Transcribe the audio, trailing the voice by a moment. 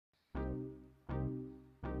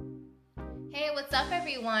Hey, what's up,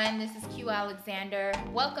 everyone? This is Q Alexander.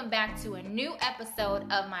 Welcome back to a new episode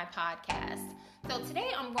of my podcast. So today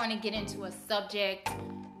I'm going to get into a subject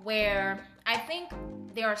where I think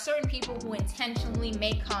there are certain people who intentionally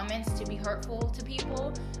make comments to be hurtful to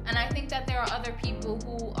people, and I think that there are other people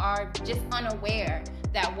who are just unaware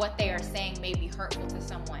that what they are saying may be hurtful to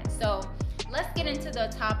someone. So let's get into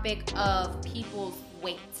the topic of people's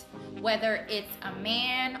weight. Whether it's a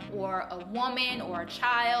man or a woman or a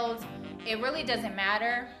child, it really doesn't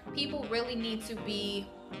matter. People really need to be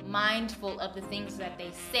mindful of the things that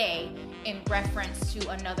they say in reference to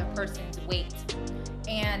another person's weight.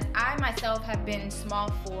 And I myself have been small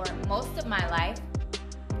for most of my life.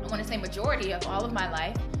 I want to say majority of all of my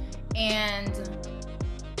life. And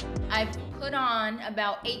I've put on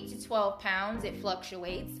about 8 to 12 pounds. It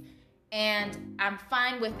fluctuates. And I'm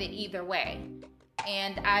fine with it either way.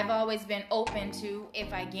 And I've always been open to,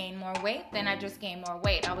 if I gain more weight, then I just gain more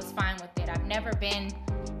weight. I was fine with it. I've never been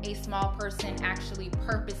a small person actually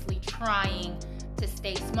purposely trying to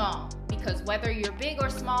stay small. Because whether you're big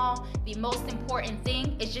or small, the most important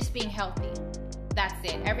thing is just being healthy. That's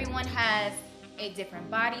it. Everyone has a different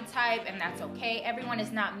body type, and that's okay. Everyone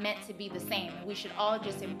is not meant to be the same. We should all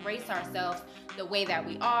just embrace ourselves the way that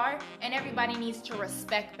we are, and everybody needs to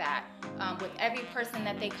respect that. With every person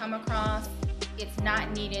that they come across, it's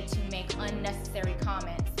not needed to make unnecessary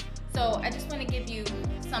comments. So I just want to give you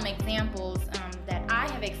some examples that I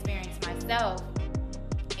have experienced myself.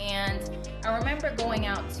 And I remember going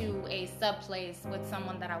out to a sub place with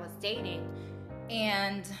someone that I was dating,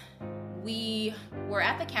 and we were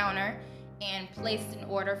at the counter and placed an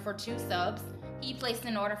order for 2 subs. He placed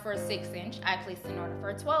an order for a 6-inch. I placed an order for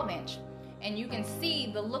a 12-inch. And you can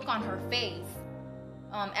see the look on her face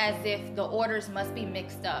as if the orders must be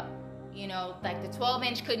mixed up. You know, like the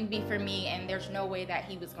 12-inch couldn't be for me, and there's no way that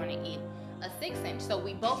he was going to eat a 6-inch. So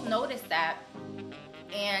we both noticed that.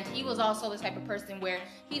 And he was also the type of person where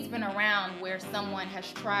he's been around where someone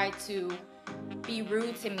has tried to be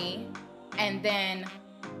rude to me and then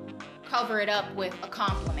cover it up with a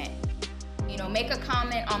compliment. You know, make a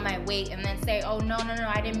comment on my weight and then say, oh, no,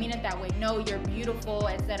 I didn't mean it that way. No, you're beautiful,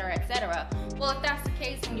 etc., etc. Well, if that's the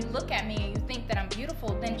case and you look at me and you think that I'm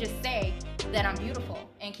beautiful, then just say that I'm beautiful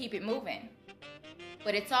and keep it moving.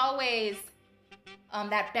 But it's always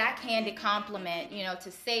that backhanded compliment, you know,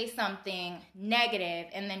 to say something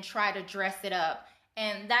negative and then try to dress it up.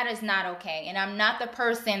 And that is not okay. And I'm not the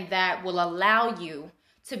person that will allow you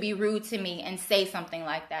to be rude to me and say something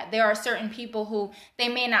like that. There are certain people who they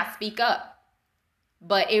may not speak up,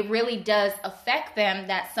 but it really does affect them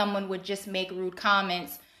that someone would just make rude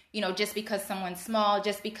comments, you know, just because someone's small,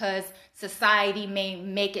 just because society may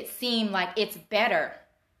make it seem like it's better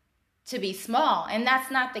to be small. And that's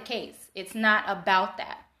not the case. It's not about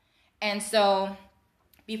that. And so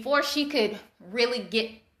before she could really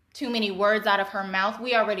get too many words out of her mouth,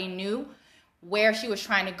 we already knew where she was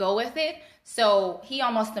trying to go with it. So he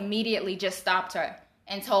almost immediately just stopped her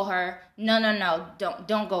and told her, no,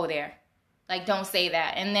 don't go there. Like, don't say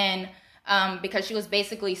that. And then because she was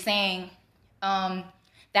basically saying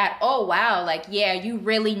that, oh, wow, like, yeah, you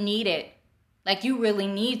really need it. Like, you really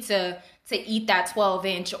need to eat that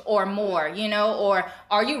 12-inch or more, you know, or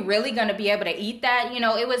are you really going to be able to eat that? You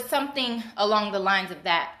know, it was something along the lines of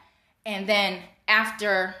that. And then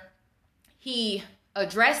after he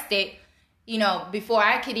addressed it, you know, before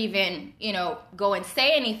I could even, you know, go and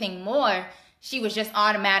say anything more, she was just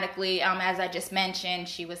automatically, as I just mentioned,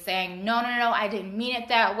 she was saying, no, I didn't mean it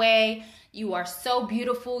that way. You are so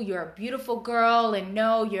beautiful. You're a beautiful girl. And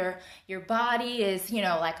no, your body is, you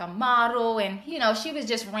know, like a model. And, you know, she was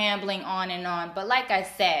just rambling on and on. But like I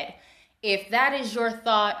said, if that is your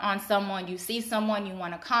thought on someone, you see someone, you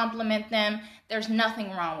want to compliment them, there's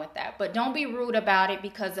nothing wrong with that. But don't be rude about it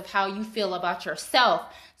because of how you feel about yourself.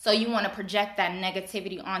 So you want to project that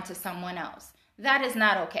negativity onto someone else. That is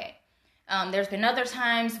not okay. There's been other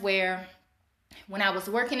times where when I was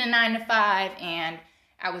working a 9 to 5 and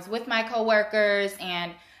I was with my coworkers,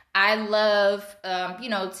 and I love, you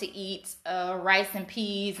know, to eat rice and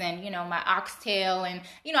peas and, you know, my oxtail. And,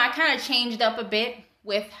 you know, I kind of changed up a bit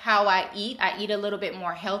with how I eat. I eat a little bit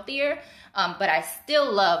more healthier, but I still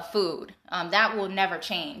love food. That will never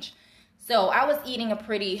change. So I was eating a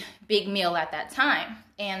pretty big meal at that time.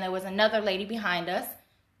 And there was another lady behind us,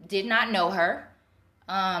 did not know her.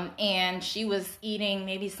 And she was eating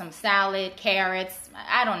maybe some salad, carrots.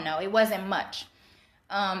 I don't know. It wasn't much.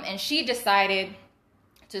 And she decided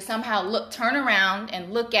to somehow turn around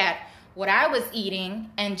and look at what I was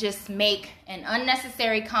eating and just make an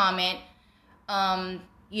unnecessary comment,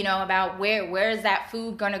 you know, about where is that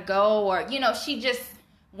food gonna go? Or, you know, she just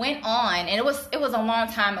went on, and it was a long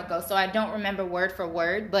time ago, so I don't remember word for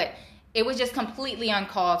word, but it was just completely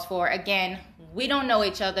uncalled for. Again, we don't know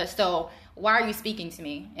each other, so why are you speaking to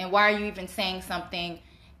me? And why are you even saying something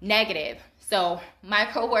negative? So my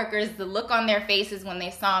coworkers, the look on their faces when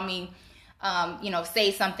they saw me,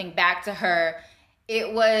 say something back to her,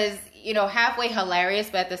 it was, halfway hilarious,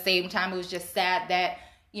 but at the same time, it was just sad that,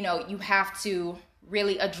 you have to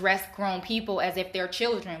really address grown people as if they're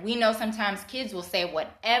children. We know sometimes kids will say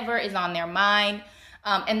whatever is on their mind.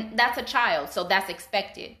 And that's a child, so that's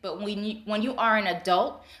expected. But when you are an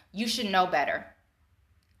adult, you should know better.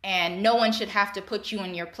 And no one should have to put you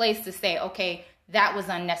in your place to say, okay, that was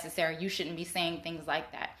unnecessary. You shouldn't be saying things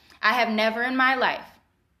like that. I have never in my life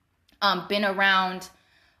been around,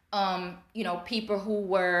 people who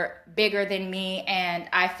were bigger than me, and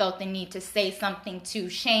I felt the need to say something to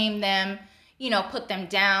shame them, put them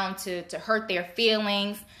down, to hurt their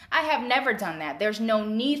feelings. I have never done that. There's no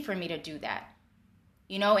need for me to do that.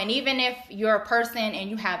 And even if you're a person and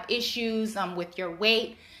you have issues with your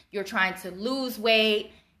weight, you're trying to lose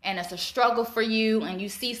weight and it's a struggle for you, and you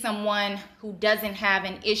see someone who doesn't have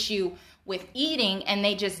an issue with eating and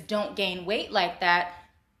they just don't gain weight like that,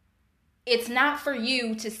 it's not for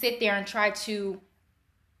you to sit there and try to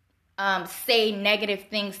say negative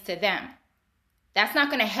things to them. That's not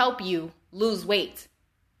going to help you lose weight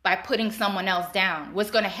by putting someone else down.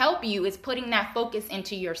 What's going to help you is putting that focus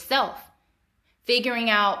into yourself. Figuring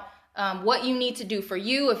out what you need to do for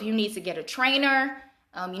you. If you need to get a trainer,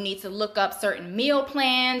 you need to look up certain meal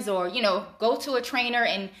plans, or, go to a trainer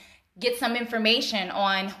and get some information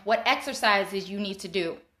on what exercises you need to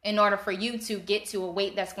do in order for you to get to a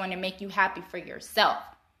weight that's going to make you happy for yourself.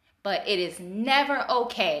 But it is never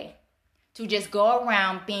okay to just go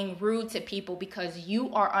around being rude to people because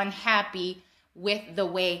you are unhappy with the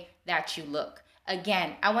way that you look.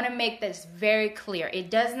 Again, I want to make this very clear. It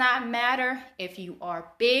does not matter if you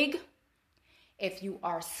are big, if you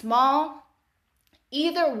are small.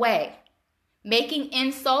 Either way, making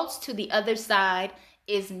insults to the other side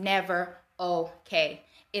is never okay.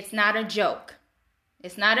 It's not a joke.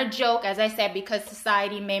 It's not a joke, as I said, because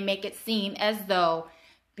society may make it seem as though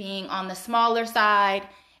being on the smaller side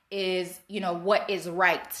is, what is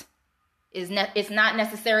right. It's not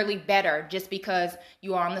necessarily better just because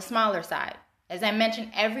you are on the smaller side. As I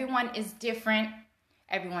mentioned, everyone is different.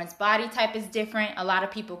 Everyone's body type is different. A lot of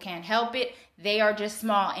people can't help it. They are just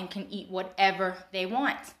small and can eat whatever they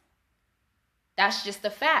want. That's just a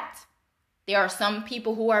fact. There are some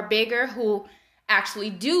people who are bigger who actually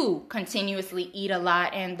do continuously eat a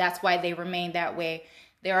lot, and that's why they remain that way.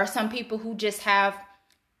 There are some people who just have,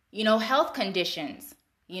 health conditions,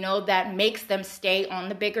 that makes them stay on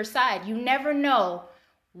the bigger side. You never know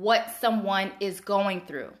what someone is going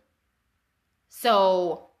through.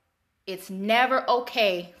 So it's never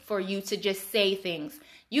okay for you to just say things.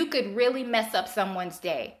 You could really mess up someone's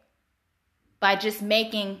day by just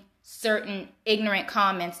making certain ignorant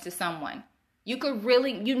comments to someone. You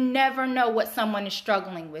never know what someone is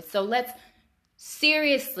struggling with. So let's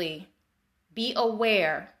seriously be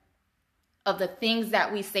aware of the things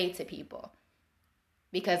that we say to people.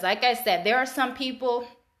 Because like I said, there are some people,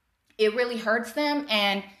 it really hurts them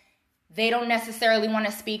and they don't necessarily want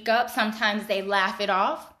to speak up. Sometimes they laugh it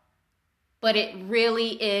off, but it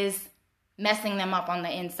really is messing them up on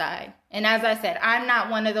the inside. And as I said, I'm not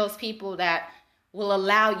one of those people that will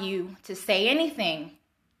allow you to say anything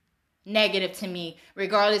negative to me,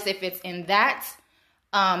 regardless if it's in that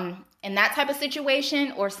type of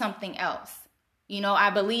situation or something else. I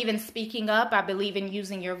believe in speaking up. I believe in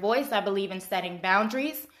using your voice. I believe in setting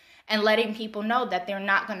boundaries and letting people know that they're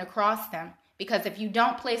not going to cross them. Because if you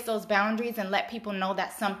don't place those boundaries and let people know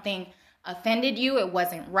that something offended you, it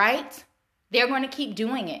wasn't right, they're going to keep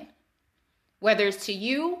doing it, whether it's to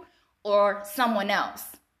you or someone else.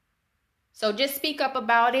 So just speak up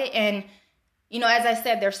about it. And, as I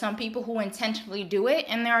said, there's some people who intentionally do it,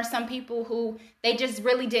 and there are some people who they just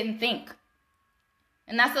really didn't think.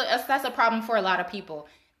 And that's a problem for a lot of people.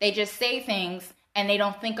 They just say things and they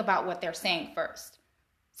don't think about what they're saying first.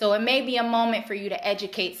 So it may be a moment for you to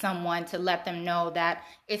educate someone, to let them know that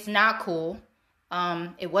it's not cool.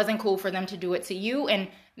 It wasn't cool for them to do it to you, and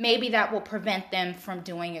maybe that will prevent them from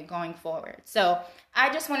doing it going forward. So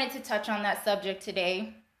I just wanted to touch on that subject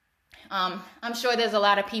today. I'm sure there's a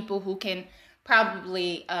lot of people who can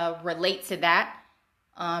probably relate to that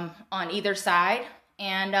on either side.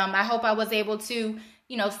 And I hope I was able to,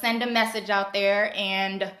 send a message out there,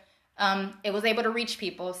 and it was able to reach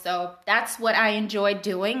people. So that's what I enjoyed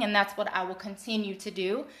doing, and that's what I will continue to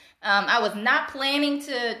do. I was not planning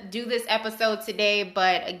to do this episode today,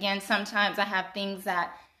 but again, sometimes I have things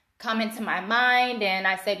that come into my mind, and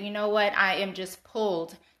I said, you know what, I am just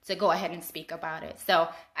pulled to go ahead and speak about it. So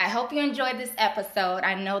I hope you enjoyed this episode.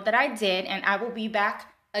 I know that I did, and I will be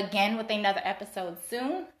back again with another episode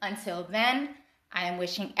soon. Until then, I am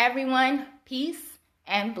wishing everyone peace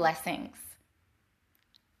and blessings.